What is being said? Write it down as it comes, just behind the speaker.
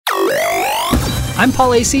I'm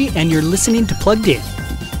Paul Asay, and you're listening to Plugged In.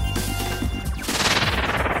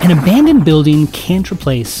 An abandoned building can't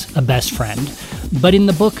replace a best friend. But in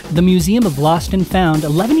the book, The Museum of Lost and Found,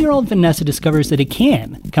 11-year-old Vanessa discovers that it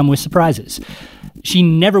can come with surprises. She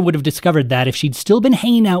never would have discovered that if she'd still been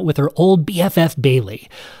hanging out with her old BFF Bailey.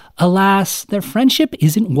 Alas, their friendship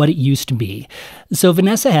isn't what it used to be, so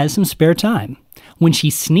Vanessa has some spare time. When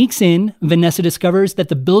she sneaks in, Vanessa discovers that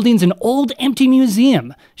the building's an old, empty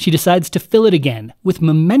museum. She decides to fill it again with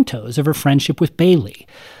mementos of her friendship with Bailey.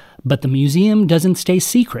 But the museum doesn't stay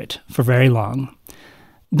secret for very long.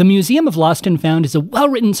 The Museum of Lost and Found is a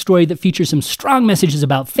well-written story that features some strong messages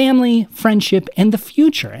about family, friendship, and the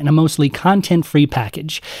future in a mostly content-free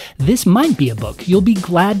package. This might be a book you'll be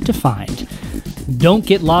glad to find. Don't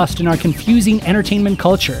get lost in our confusing entertainment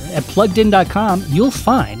culture. At PluggedIn.com, you'll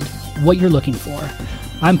find what you're looking for.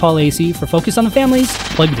 I'm Paul Asay for Focus on the Family's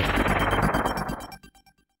Plugged In.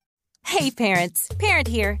 Hey parents, Parent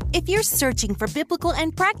here. If you're searching for biblical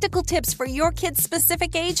and practical tips for your kid's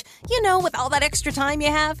specific age, with all that extra time you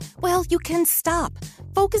have, well, you can stop.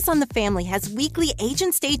 Focus on the Family has weekly age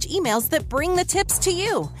and stage emails that bring the tips to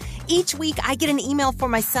you. Each week, I get an email for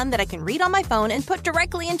my son that I can read on my phone and put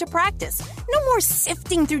directly into practice. No more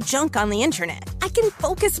sifting through junk on the internet. I can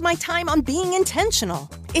focus my time on being intentional.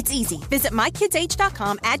 It's easy. Visit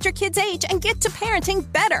mykidsage.com, add your kid's age, and get to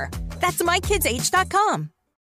parenting better. That's mykidsage.com.